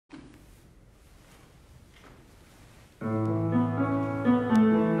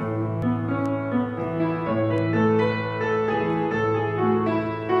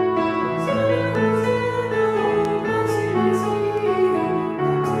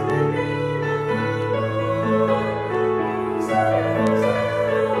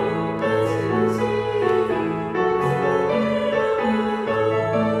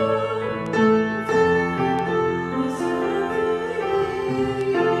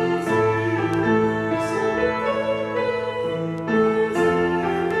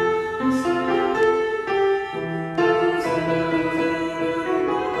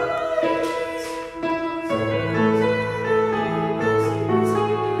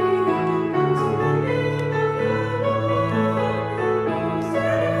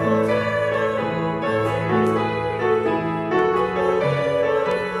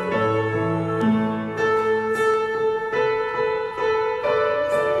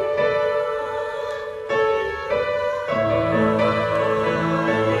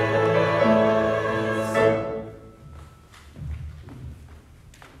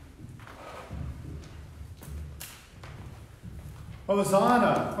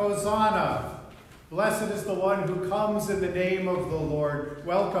Hosanna, Hosanna. Blessed is the one who comes in the name of the Lord.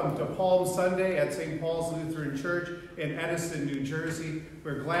 Welcome to Palm Sunday at St. Paul's Lutheran Church in Edison, New Jersey.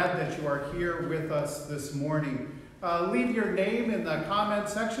 We're glad that you are here with us this morning. Leave your name in the comment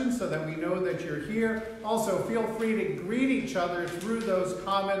section so that we know that you're here. Also, feel free to greet each other through those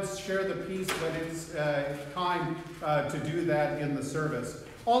comments. Share the peace when it's time to do that in the service.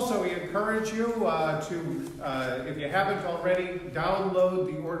 Also, we encourage you to, if you haven't already,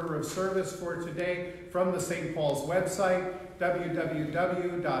 download the order of service for today from the St. Paul's website,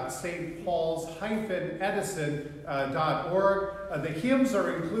 www.stpauls-edison.org. The hymns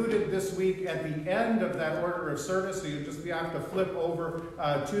are included this week at the end of that order of service, so you just have to flip over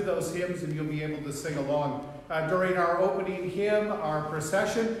to those hymns and you'll be able to sing along. During our opening hymn, our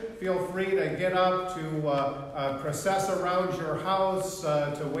procession, feel free to get up to process around your house,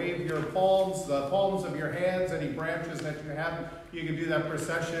 to wave your palms, the palms of your hands, any branches that you have. You can do that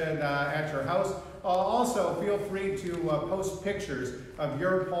procession at your house. Also, feel free to post pictures of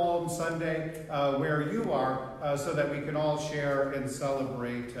your Palm Sunday where you are so that we can all share and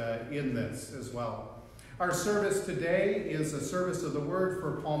celebrate in this as well. Our service today is a service of the Word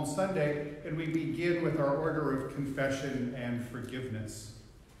for Palm Sunday, and we begin with our order of confession and forgiveness.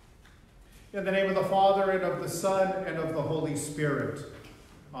 In the name of the Father, and of the Son, and of the Holy Spirit.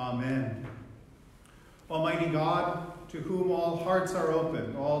 Amen. Almighty God, to whom all hearts are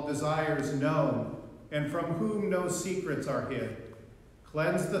open, all desires known, and from whom no secrets are hid,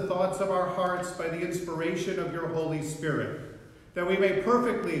 cleanse the thoughts of our hearts by the inspiration of your Holy Spirit, that we may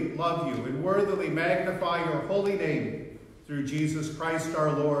perfectly love you and worthily magnify your holy name, through Jesus Christ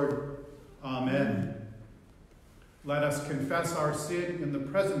our Lord. Amen. Let us confess our sin in the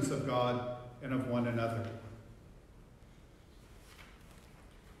presence of God and of one another.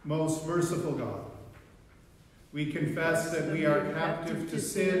 Most merciful God, we confess that we are captive to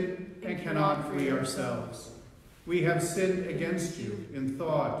sin and cannot free ourselves. We have sinned against you in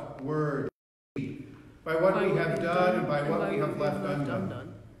thought, word, deed, by what we have done and by what we have left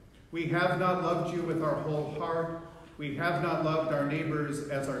undone. We have not loved you with our whole heart. We have not loved our neighbors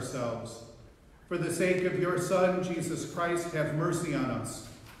as ourselves. For the sake of your Son, Jesus Christ, have mercy on us.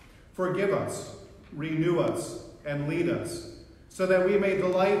 Forgive us, renew us, and lead us, so that we may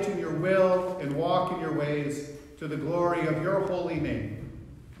delight in your will and walk in your ways, to the glory of your holy name.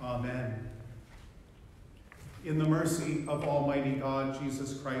 Amen. In the mercy of Almighty God,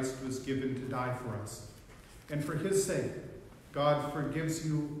 Jesus Christ was given to die for us. And for his sake, God forgives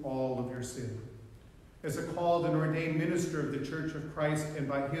you all of your sin. As a called and ordained minister of the Church of Christ and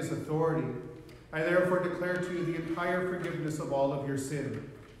by his authority, I therefore declare to you the entire forgiveness of all of your sin.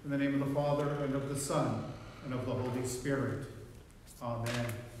 In the name of the Father, and of the Son, and of the Holy Spirit. Amen.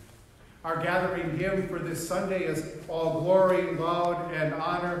 Our gathering hymn for this Sunday is All Glory, Laud, and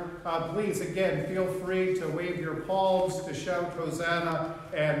Honor. Please, again, feel free to wave your palms, to shout Hosanna,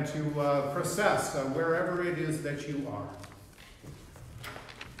 and to process wherever it is that you are.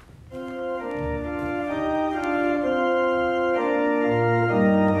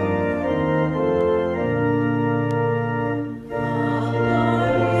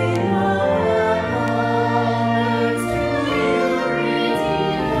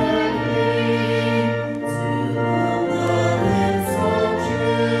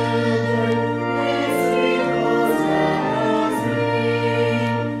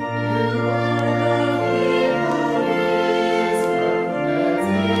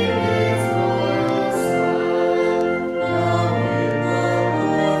 Praise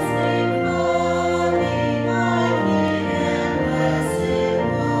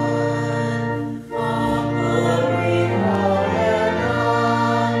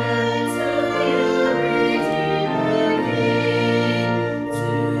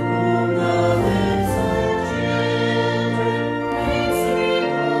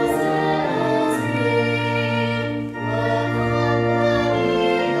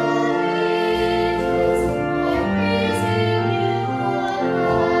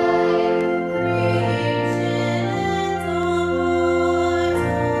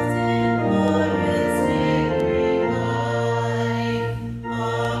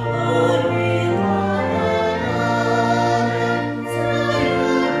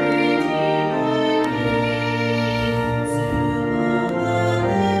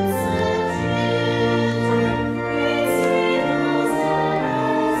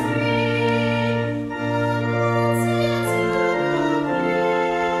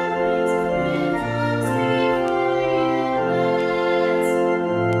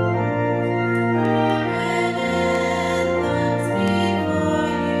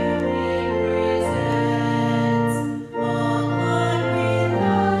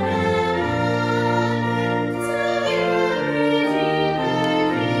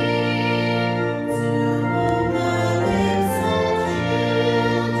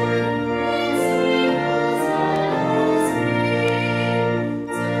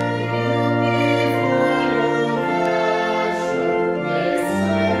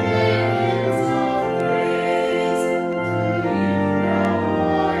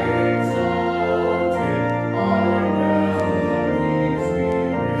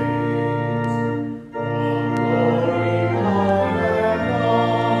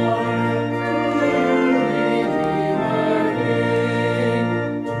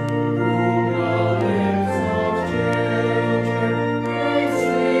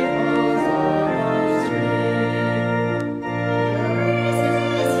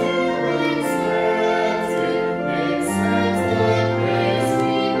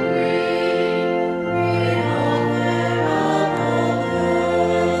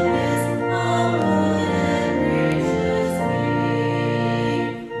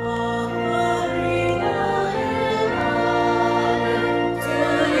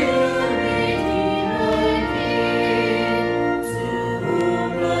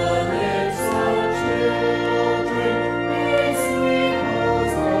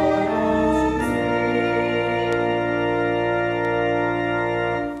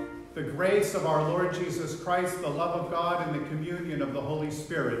grace of our Lord Jesus Christ, the love of God, and the communion of the Holy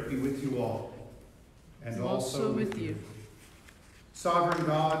Spirit be with you all, and also with you. Sovereign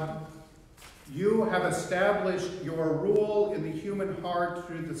God, you have established your rule in the human heart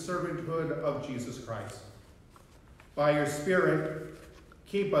through the servanthood of Jesus Christ. By your Spirit,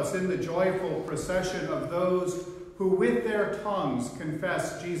 keep us in the joyful procession of those who with their tongues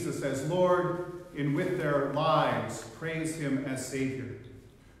confess Jesus as Lord, and with their lives praise him as Savior,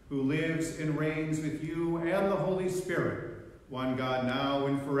 who lives and reigns with you and the Holy Spirit, one God now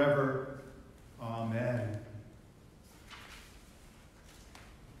and forever. Amen.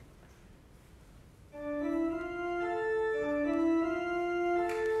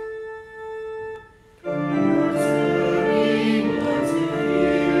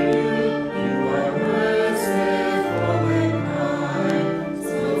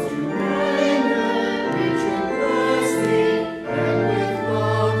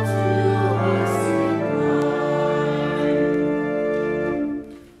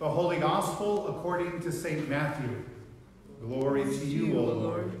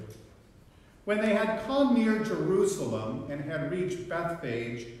 When they had come near Jerusalem and had reached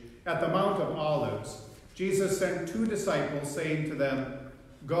Bethphage at the Mount of Olives, Jesus sent 2 disciples, saying to them,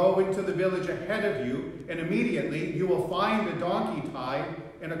 "Go into the village ahead of you, and immediately you will find a donkey tied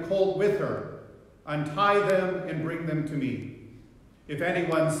and a colt with her. Untie them and bring them to me. If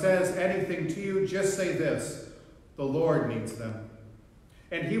anyone says anything to you, just say this, 'The Lord needs them,'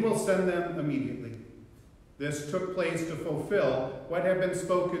 and he will send them immediately." This took place to fulfill what had been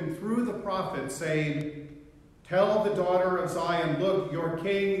spoken through the prophet, saying, "Tell the daughter of Zion, look, your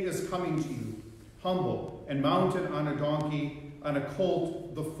king is coming to you, humble and mounted on a donkey, on a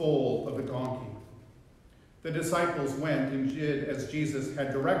colt, the foal of a donkey." The disciples went and did as Jesus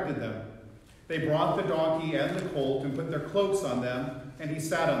had directed them. They brought the donkey and the colt and put their cloaks on them, and he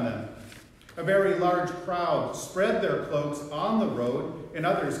sat on them. A very large crowd spread their cloaks on the road, and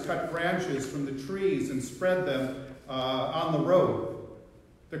others cut branches from the trees and spread them on the road.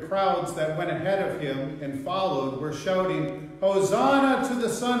 The crowds that went ahead of him and followed were shouting, "Hosanna to the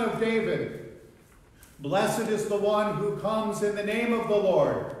Son of David! Blessed is the one who comes in the name of the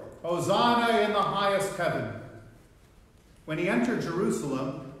Lord! Hosanna in the highest heaven!" When he entered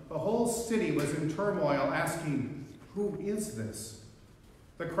Jerusalem, the whole city was in turmoil, asking, "Who is this?"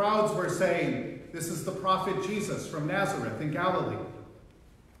 The crowds were saying, "This is the prophet Jesus from Nazareth in Galilee."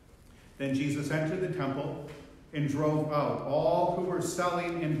 Then Jesus entered the temple and drove out all who were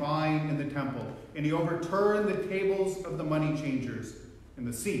selling and buying in the temple, and he overturned the tables of the money changers and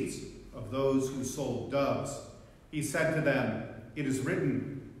the seats of those who sold doves. He said to them, "It is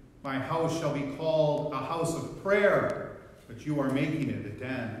written, 'My house shall be called a house of prayer,' but you are making it a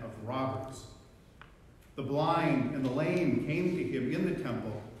den of robbers." The blind and the lame came to him in the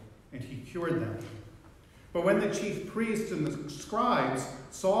temple, and he cured them. But when the chief priests and the scribes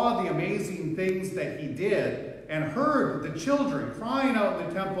saw the amazing things that he did, and heard the children crying out in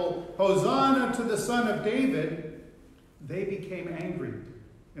the temple, "Hosanna to the Son of David," they became angry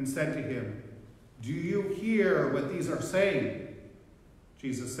and said to him, "Do you hear what these are saying?"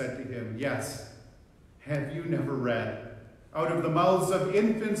 Jesus said to him, "Yes. Have you never read? Out of the mouths of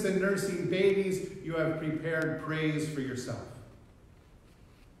infants and nursing babies, you have prepared praise for yourself."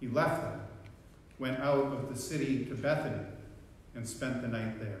 He left them, went out of the city to Bethany, and spent the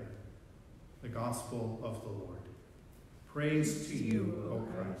night there. The Gospel of the Lord. Praise to you, O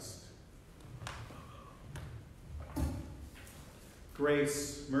Christ.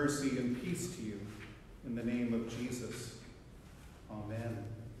 Grace, mercy, and peace to you in the name of Jesus. Amen.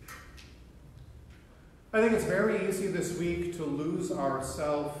 I think it's very easy this week to lose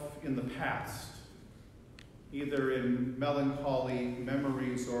ourselves in the past, either in melancholy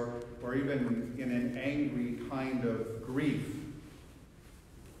memories or even in an angry kind of grief.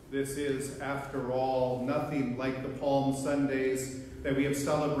 This is, after all, nothing like the Palm Sundays that we have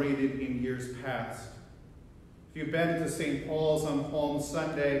celebrated in years past. If you've been to St. Paul's on Palm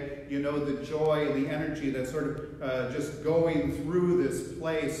Sunday, you know the joy and the energy that's sort of just going through this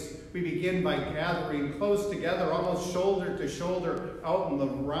place. We begin by gathering close together, almost shoulder to shoulder, out in the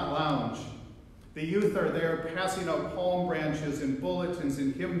lounge. The youth are there passing out palm branches and bulletins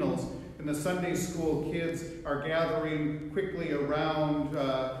and hymnals, and the Sunday school kids are gathering quickly around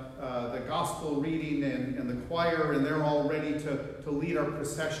the gospel reading and the choir, and they're all ready to lead our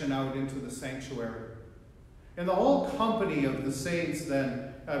procession out into the sanctuary. And the whole company of the saints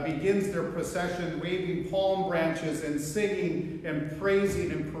then begins their procession, waving palm branches and singing and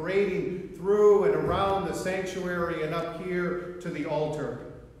praising and parading through and around the sanctuary and up here to the altar.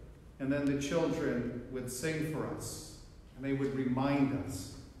 And then the children would sing for us, and they would remind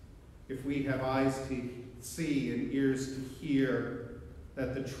us. if we have eyes to see and ears to hear,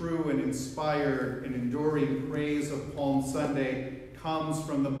 that the true and inspired and enduring praise of Palm Sunday comes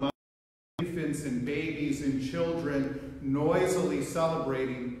from the mouths of infants and babies and children noisily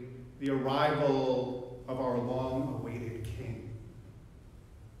celebrating the arrival of our long-awaited King.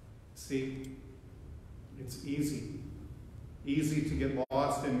 See, it's easy to get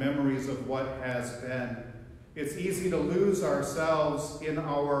lost in memories of what has been. It's easy to lose ourselves in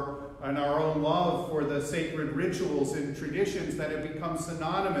our own love for the sacred rituals and traditions that have become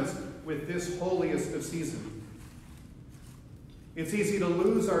synonymous with this holiest of seasons. It's easy to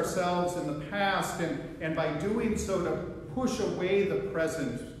lose ourselves in the past and by doing so to push away the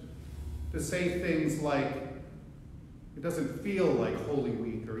present, to say things like, it doesn't feel like Holy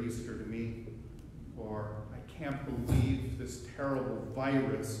Week or Easter to me, or I can't believe this terrible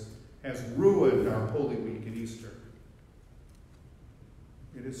virus has ruined our Holy Week and Easter.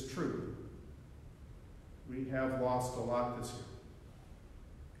 It is true. We have lost a lot this year.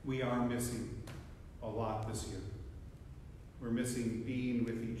 We are missing a lot this year. We're missing being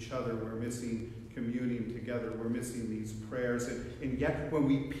with each other. We're missing communing together. We're missing these prayers. And yet when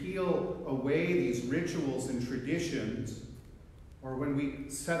we peel away these rituals and traditions, or when we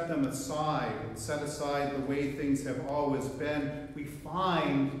set them aside and set aside the way things have always been, we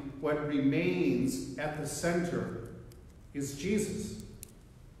find what remains at the center is Jesus,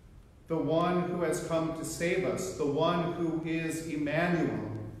 the one who has come to save us, the one who is Emmanuel,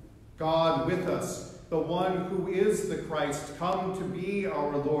 God with us, the one who is the Christ, come to be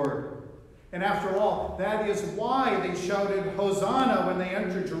our Lord. And after all, that is why they shouted Hosanna when they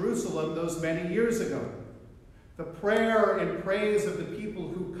entered Jerusalem those many years ago. The prayer and praise of the people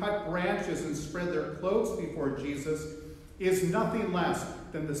who cut branches and spread their cloaks before Jesus is nothing less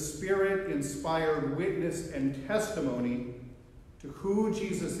than the Spirit-inspired witness and testimony to who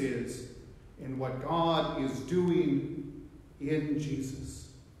Jesus is and what God is doing in Jesus.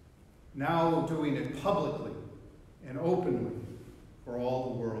 Now doing it publicly and openly for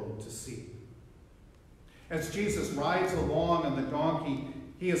all the world to see. As Jesus rides along on the donkey,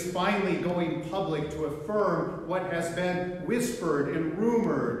 he is finally going public to affirm what has been whispered and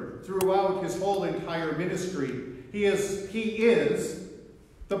rumored throughout his whole entire ministry. He is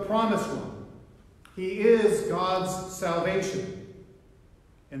the promised one. He is God's salvation.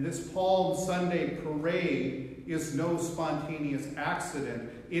 And this Palm Sunday parade is no spontaneous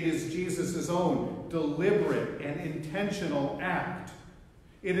accident. It is Jesus' own deliberate and intentional act.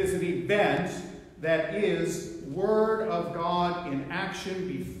 It is an event that is Word of God in action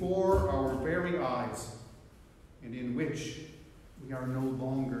before our very eyes, and in which we are no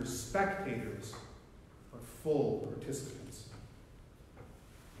longer spectators, but full participants.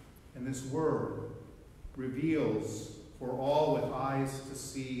 And this Word reveals for all with eyes to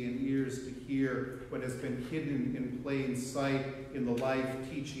see and ears to hear what has been hidden in plain sight in the life,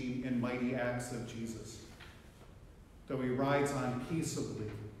 teaching, and mighty acts of Jesus. Though he rides on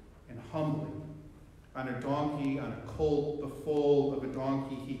peaceably and humbly, on a donkey, on a colt, the foal of a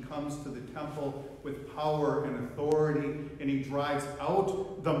donkey, he comes to the temple with power and authority, and he drives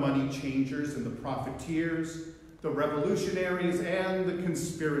out the money changers and the profiteers, the revolutionaries and the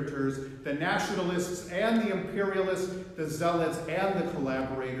conspirators, the nationalists and the imperialists, the zealots and the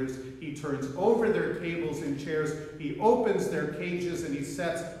collaborators. He turns over their tables and chairs, he opens their cages, and he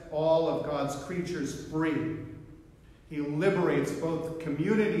sets all of God's creatures free. He liberates both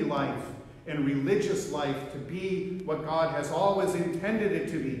community life and religious life to be what God has always intended it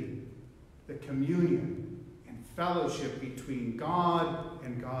to be, the communion and fellowship between God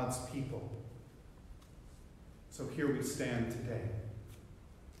and God's people. So here we stand today,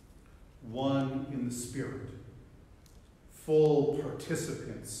 one in the Spirit, full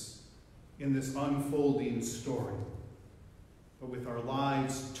participants in this unfolding story, but with our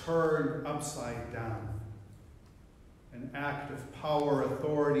lives turned upside down. An act of power,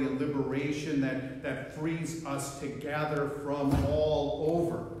 authority, and liberation that frees us to gather from all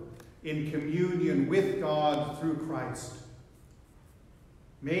over in communion with God through Christ.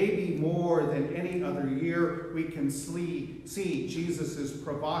 Maybe more than any other year, we can see Jesus'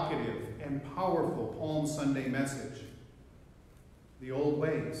 provocative and powerful Palm Sunday message. The old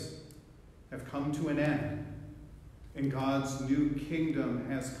ways have come to an end, and God's new kingdom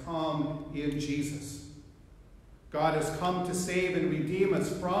has come in Jesus. God has come to save and redeem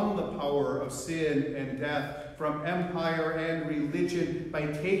us from the power of sin and death, from empire and religion, by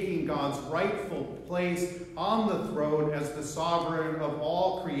taking God's rightful place on the throne as the sovereign of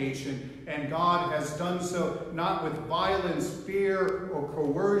all creation. And God has done so not with violence, fear, or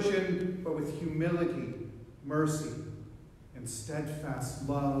coercion, but with humility, mercy, and steadfast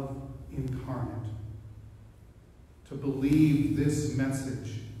love incarnate. To believe this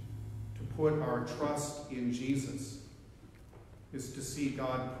message, to put our trust in Jesus, is to see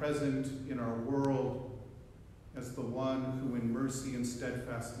God present in our world as the one who in mercy and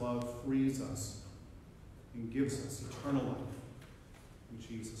steadfast love frees us and gives us eternal life in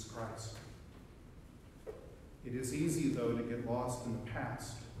Jesus Christ. It is easy, though, to get lost in the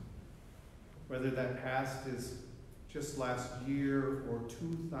past, whether that past is just last year or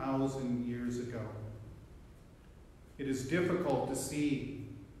 2,000 years ago. It is difficult to see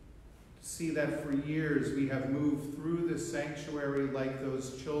that for years we have moved through this sanctuary like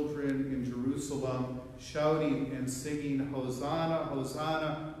those children in Jerusalem, shouting and singing, Hosanna,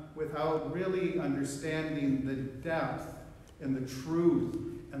 Hosanna, without really understanding the depth and the truth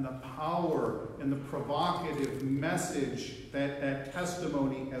and the power and the provocative message that that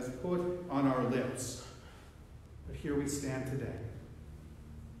testimony has put on our lips. But here we stand today,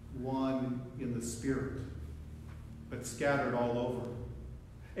 one in the Spirit, but scattered all over.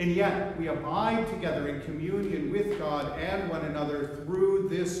 And yet we abide together in communion with God and one another through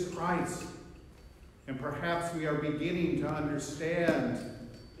this Christ. And perhaps we are beginning to understand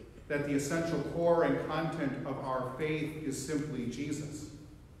that the essential core and content of our faith is simply Jesus.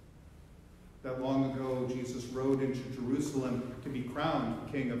 That long ago Jesus rode into Jerusalem to be crowned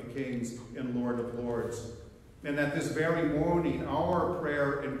King of Kings and Lord of Lords. And that this very morning, our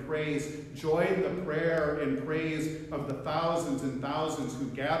prayer and praise join the prayer and praise of the thousands and thousands who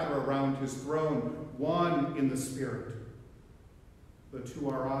gather around his throne, one in the Spirit. But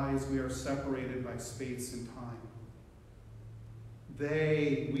to our eyes, we are separated by space and time.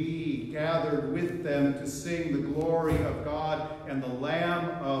 We gathered with them to sing the glory of God and the Lamb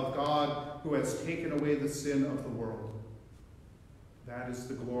of God who has taken away the sin of the world. That is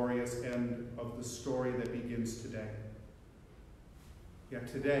the glorious end of the story that begins today. Yet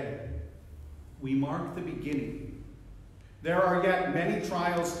today, we mark the beginning. There are yet many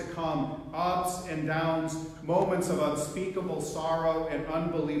trials to come, ups and downs, moments of unspeakable sorrow and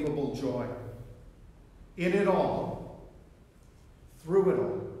unbelievable joy. In it all, through it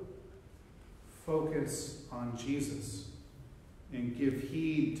all, focus on Jesus and give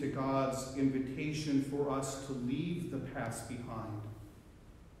heed to God's invitation for us to leave the past behind,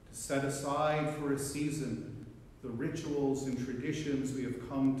 to set aside for a season the rituals and traditions we have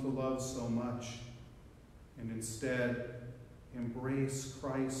come to love so much, and instead embrace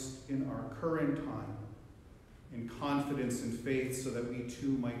Christ in our current time in confidence and faith so that we too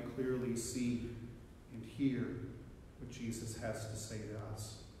might clearly see and hear what Jesus has to say to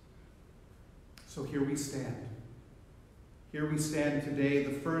us. So here we stand. Here we stand today,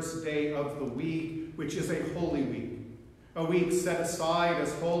 the first day of the week, which is a holy week. A week set aside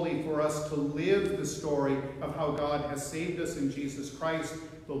as holy for us to live the story of how God has saved us in Jesus Christ,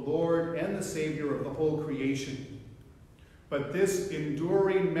 the Lord and the Savior of the whole creation. But this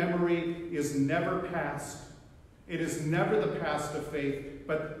enduring memory is never past. It is never the past of faith,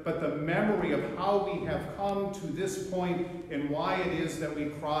 but the memory of how we have come to this point and why it is that we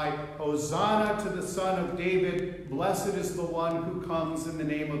cry, Hosanna to the Son of David, blessed is the one who comes in the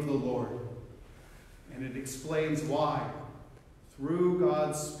name of the Lord. And it explains why, through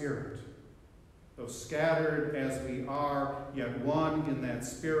God's Spirit, though scattered as we are, yet one in that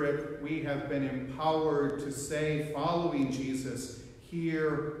Spirit, we have been empowered to say, following Jesus,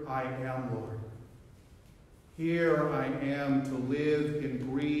 here I am, Lord. Here I am to live and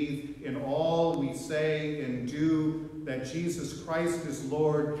breathe in all we say and do, that Jesus Christ is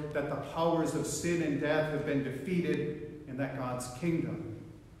Lord, that the powers of sin and death have been defeated, and that God's kingdom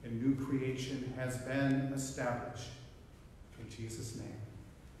and new creation has been established. In Jesus' name,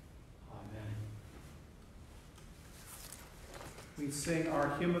 amen. We sing our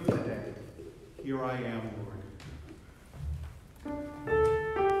hymn of the day, Here I Am, Lord.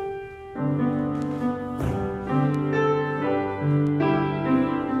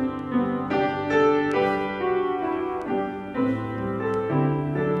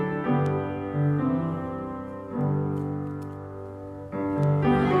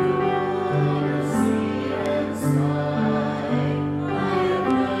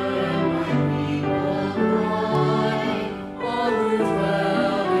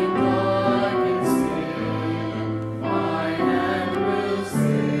 Will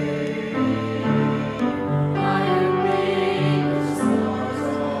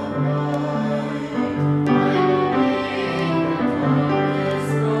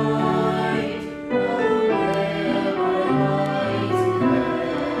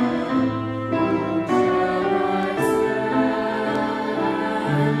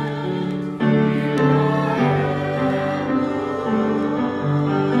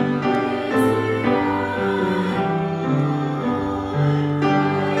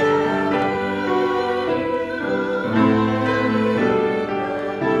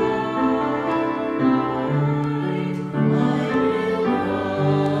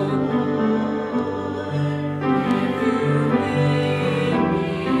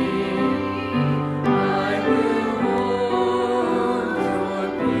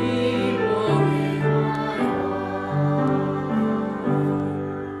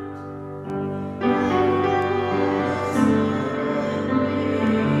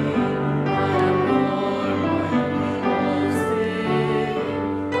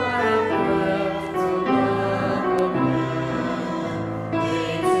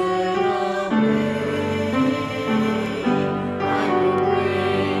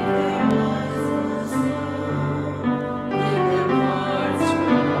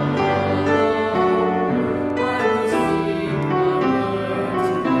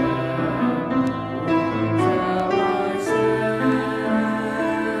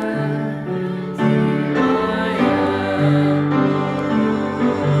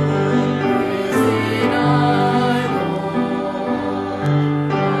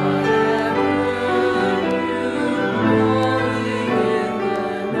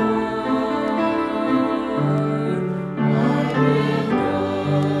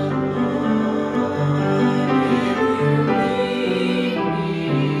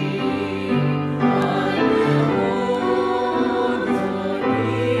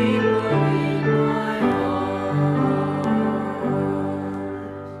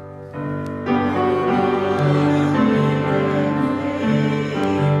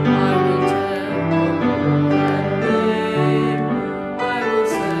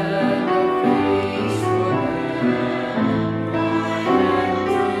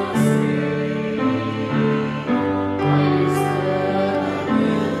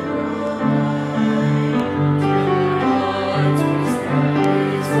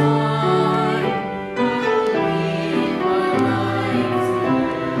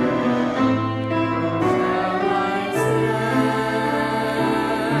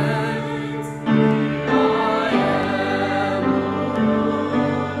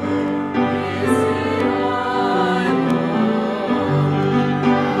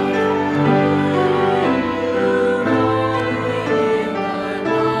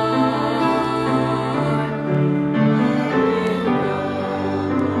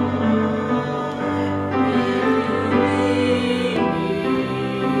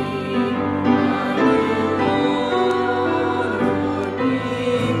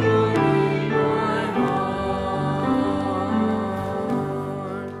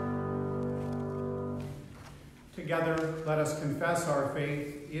Together, let us confess our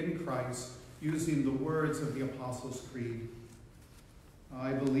faith in Christ using the words of the Apostles' Creed.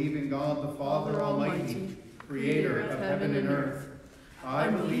 I believe in God the Father Almighty, creator of heaven and earth. I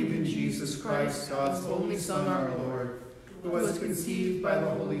believe in Jesus Christ, God's only Son, our Lord, who was conceived by the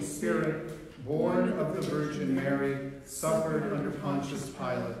Holy Spirit, born of the Virgin Mary, suffered under Pontius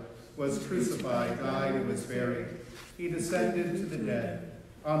Pilate, was crucified, died, and was buried. He descended to the dead.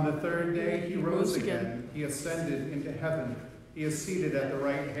 On the third day he rose again. He ascended into heaven. He is seated at the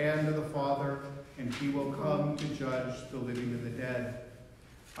right hand of the Father, and he will come to judge the living and the dead.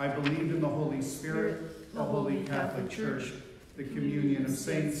 I believe in the Holy Spirit, the Holy Catholic Church, the communion of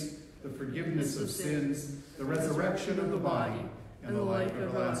saints, the forgiveness of sins, the resurrection of the body, and the life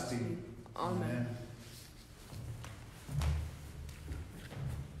everlasting. Amen.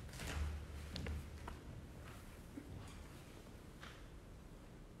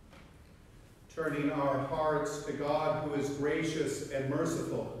 Turning our hearts to God, who is gracious and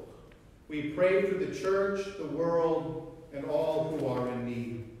merciful, we pray for the church, the world, and all who are in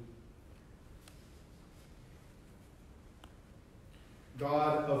need.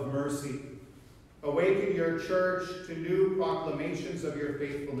 God of mercy, awaken your church to new proclamations of your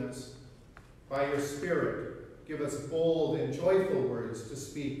faithfulness. By your Spirit, give us bold and joyful words to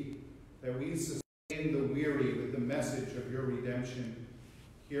speak, that we sustain the weary with the message of your redemption.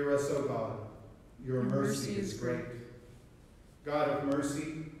 Hear us, O God. Your mercy is great. God of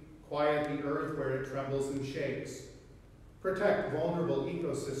mercy, quiet the earth where it trembles and shakes. Protect vulnerable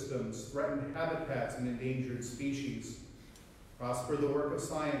ecosystems, threatened habitats, and endangered species. Prosper the work of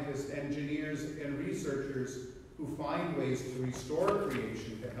scientists, engineers, and researchers who find ways to restore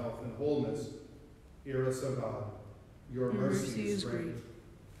creation to health and wholeness. Hear us, O God. Your mercy is great.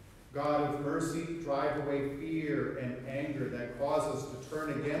 God of mercy, drive away fear and anger that cause us to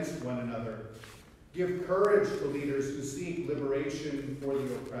turn against one another. Give courage to leaders who seek liberation for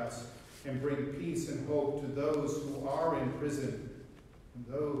the oppressed, and bring peace and hope to those who are in prison and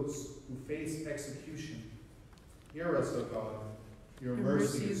those who face execution. Hear us, O God. Your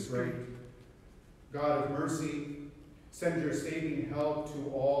mercy is great. God of mercy, send your saving help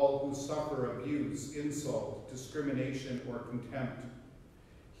to all who suffer abuse, insult, discrimination, or contempt.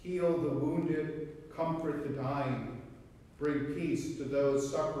 Heal the wounded, comfort the dying, bring peace to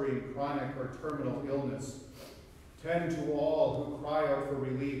those suffering chronic or terminal illness. Tend to all who cry out for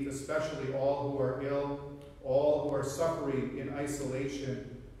relief, especially all who are ill, all who are suffering in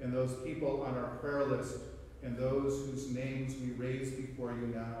isolation, and those people on our prayer list, and those whose names we raise before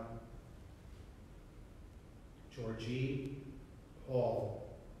you now. Georgie, Paul,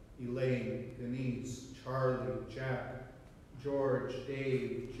 Elaine, Denise, Charlie, Jack, George,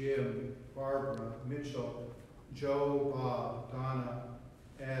 Dave, Jim, Barbara, Mitchell, Joe, Bob, Donna,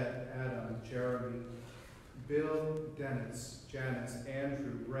 Ed, Adam, Jeremy, Bill, Dennis, Janice,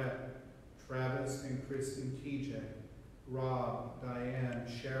 Andrew, Brett, Travis, and Chris, and TJ, Rob, Diane,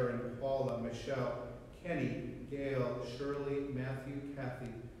 Sharon, Paula, Michelle, Kenny, Gail, Shirley, Matthew,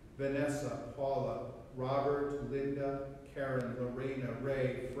 Kathy, Vanessa, Paula, Robert, Linda, Karen, Lorena,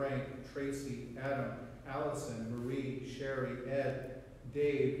 Ray, Frank, Tracy, Adam, Allison, Marie, Sherry, Ed,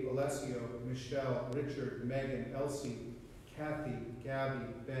 Dave, Alessio, Michelle, Richard, Megan, Elsie, Kathy, Gabby,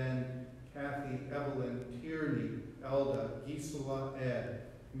 Ben, Kathy, Evelyn, Tierney, Elda, Gisela, Ed,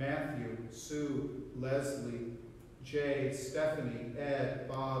 Matthew, Sue, Leslie, Jay, Stephanie, Ed,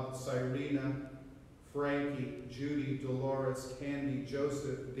 Bob, Cyrena, Frankie, Judy, Dolores, Candy,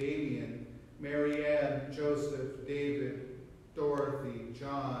 Joseph, Damien, Marianne, Joseph, David, Dorothy,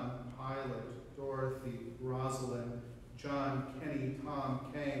 John, Pilot, Dorothy, Rosalind, John, Kenny,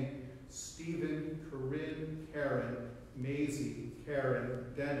 Tom, Kang, Stephen, Corinne, Karen, Maisie, Karen,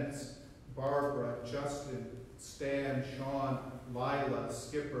 Dennis, Barbara, Justin, Stan, Sean, Lila,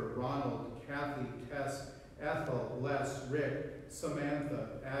 Skipper, Ronald, Kathy, Tess, Ethel, Les, Rick, Samantha,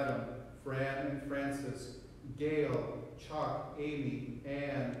 Adam, Fran and Francis, Gail, Chuck, Amy,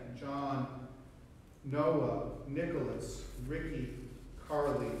 Ann, John, Noah, Nicholas, Ricky,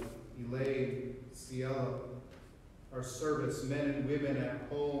 Carly, Elaine, Cielo, our service men and women at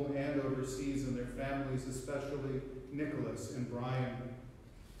home and overseas and their families, especially Nicholas and Brian.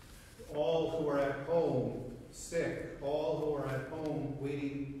 All who are at home sick, all who are at home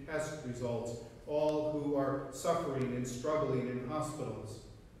waiting test results, all who are suffering and struggling in hospitals,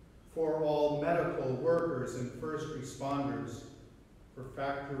 for all medical workers and first responders, for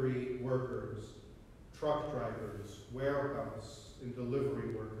factory workers, truck drivers, warehouse and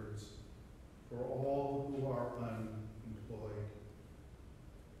delivery workers, for all who are unemployed.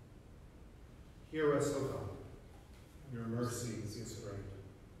 Hear us, O God. Your mercy is great.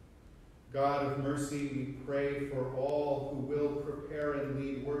 God of mercy, we pray for all who will prepare and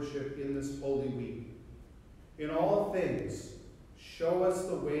lead worship in this Holy Week. In all things, show us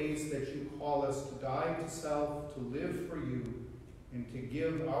the ways that you call us to die to self, to live for you, and to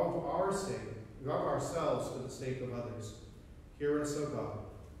give of ourselves for the sake of others. Hear us, O God.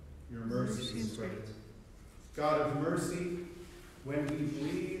 Your mercy is great. God of mercy, when we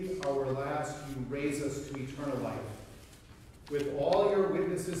breathe our last, you raise us to eternal life. With all your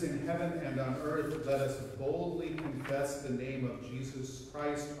witnesses in heaven and on earth, let us boldly confess the name of Jesus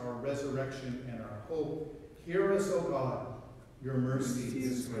Christ, our resurrection and our hope. Hear us, O God. Your mercy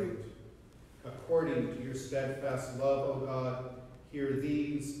is great. According to your steadfast love, O God, hear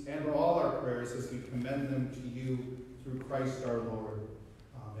these and all our prayers as we commend them to you through Christ our Lord.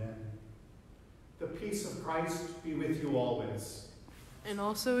 Amen. The peace of Christ be with you always. And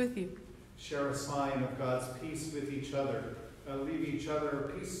also with you. Share a sign of God's peace with each other. Leave each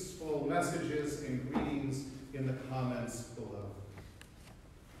other peaceful messages and greetings in the comments below.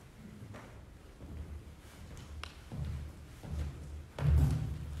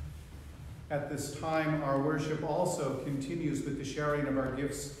 At this time, our worship also continues with the sharing of our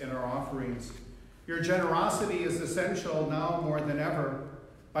gifts and our offerings. Your generosity is essential now more than ever.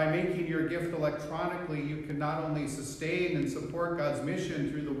 By making your gift electronically, you can not only sustain and support God's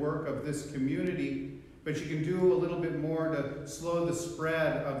mission through the work of this community, but you can do a little bit more to slow the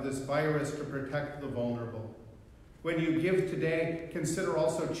spread of this virus to protect the vulnerable. When you give today, consider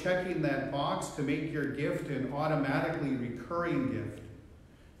also checking that box to make your gift an automatically recurring gift.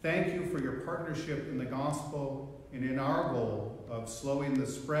 Thank you for your partnership in the gospel and in our goal of slowing the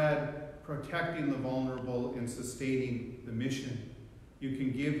spread, protecting the vulnerable, and sustaining the mission. You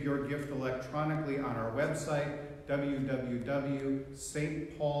can give your gift electronically on our website,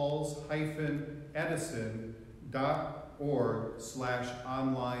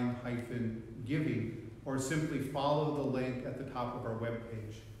 www.stpauls-edison.org/online-giving, or simply follow the link at the top of our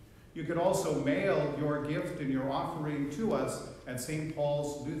webpage. You could also mail your gift and your offering to us at St.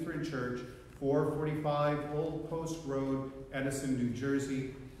 Paul's Lutheran Church, 445 Old Post Road, Edison, New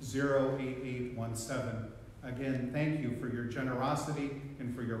Jersey, 08817. Again, thank you for your generosity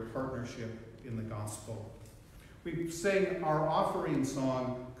and for your partnership in the gospel. We sing our offering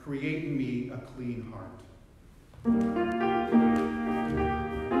song, Create in Me a Clean Heart.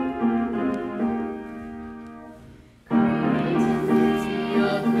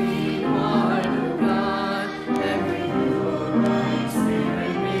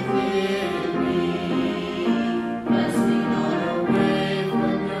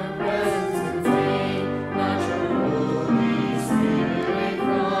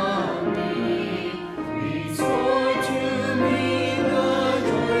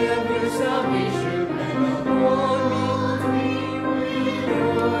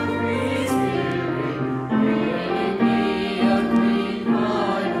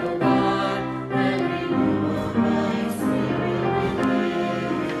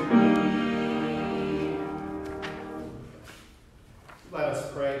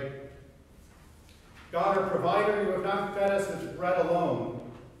 God, our provider, you have not fed us with bread alone,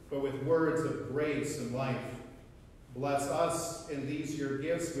 but with words of grace and life. Bless us in these your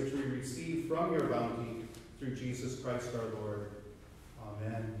gifts, which we receive from your bounty, through Jesus Christ our Lord.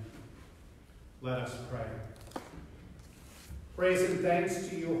 Amen. Let us pray. Praise and thanks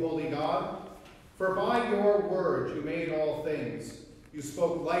to you, holy God, for by your word you made all things. You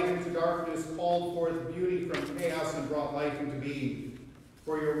spoke light into darkness, called forth beauty from chaos, and brought life into being.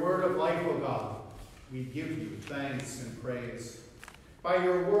 For your word of life, O God, we give you thanks and praise. By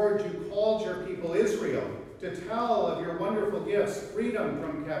your word you called your people Israel to tell of your wonderful gifts, freedom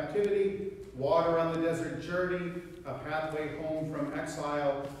from captivity, water on the desert journey, a pathway home from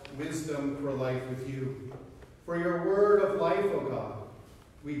exile, wisdom for life with you. For your word of life, O God,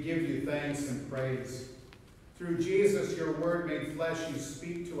 we give you thanks and praise. Through Jesus, your word made flesh, you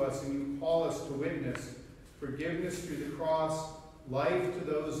speak to us and you call us to witness forgiveness through the cross, life to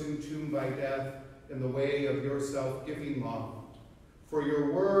those entombed by death, in the way of your self-giving love. For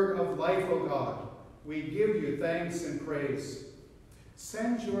your word of life, O God, we give you thanks and praise.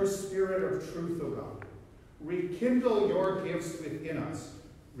 Send your spirit of truth, O God. Rekindle your gifts within us.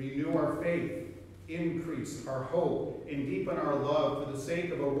 Renew our faith, increase our hope, and deepen our love for the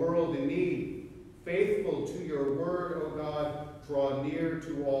sake of a world in need. Faithful to your word, O God, draw near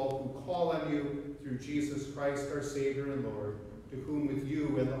to all who call on you through Jesus Christ, our Savior and Lord, to whom with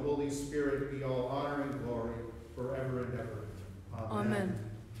you and the Holy Spirit be all honor and glory forever and ever. Amen. Amen.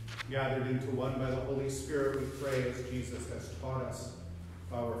 Gathered into one by the Holy Spirit, we pray as Jesus has taught us.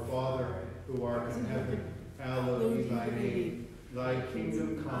 Our Father, who art in heaven, hallowed be thy name. Thy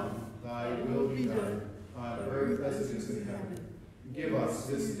kingdom come, thy will be done, on earth as it is in heaven. Give us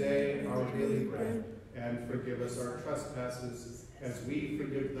this day our daily bread, and forgive us our trespasses, as we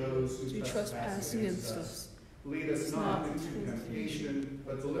forgive those who trespass against us. Lead us not into temptation,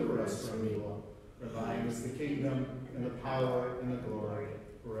 but deliver us from evil. For thine is the kingdom, and the power, and the glory,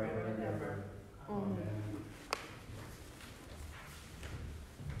 forever and ever. Amen.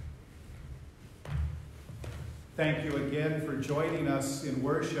 Thank you again for joining us in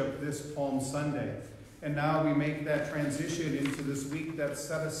worship this Palm Sunday. And now we make that transition into this week that's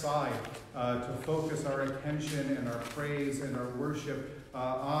set aside to focus our attention and our praise and our worship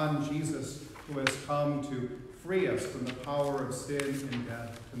on Jesus, who has come to free us from the power of sin and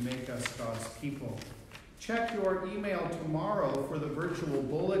death, to make us God's people. Check your email tomorrow for the virtual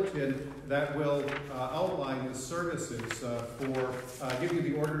bulletin that will outline the services give you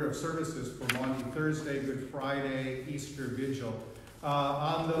the order of services for Maundy Thursday, Good Friday, Easter Vigil.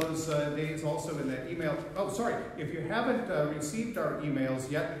 On those days also in that email, if you haven't received our emails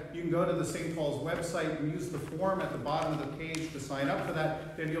yet, you can go to the St. Paul's website and use the form at the bottom of the page to sign up for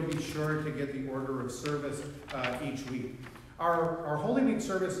that. Then you'll be sure to get the order of service each week. Our Holy Week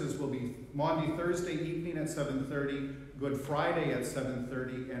services will be Maundy Thursday evening at 7:30, Good Friday at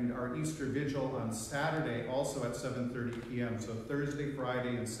 7:30, and our Easter Vigil on Saturday also at 7:30 p.m. So Thursday,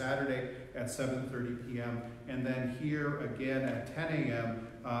 Friday, and Saturday at 7:30 p.m. And then here again at 10 a.m.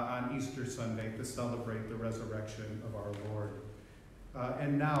 On Easter Sunday to celebrate the resurrection of our Lord.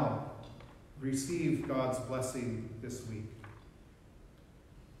 And now, receive God's blessing this week.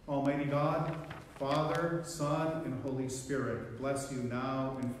 Almighty God, Father, Son, and Holy Spirit, bless you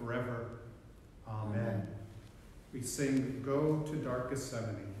now and forever. Amen. We sing, Go to Dark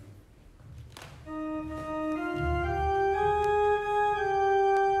Gethsemane.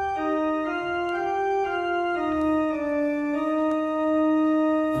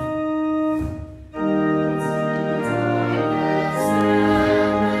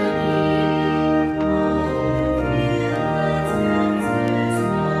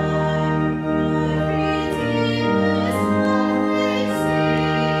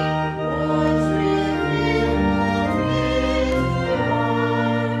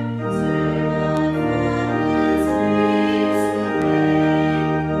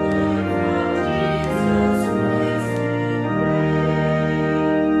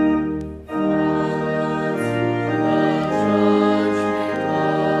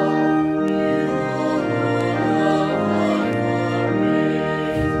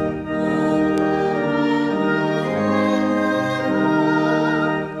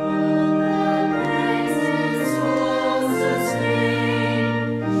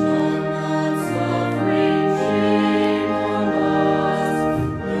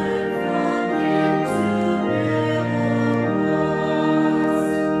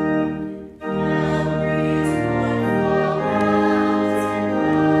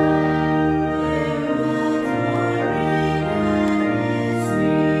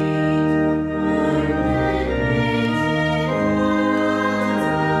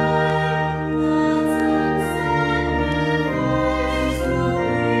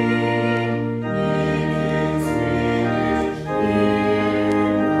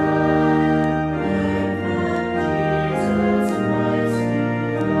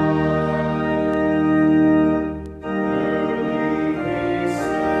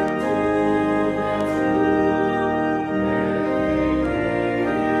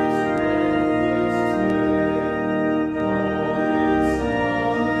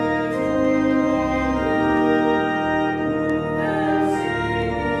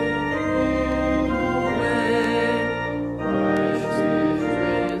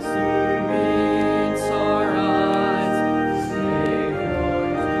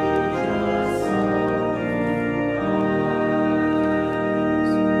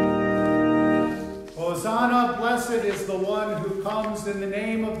 Blessed is the one who comes in the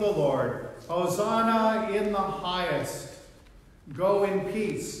name of the Lord. Hosanna in the highest. Go in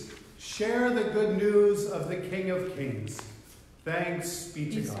peace. Share the good news of the King of Kings. Thanks be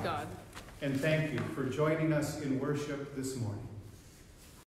to God. And thank you for joining us in worship this morning.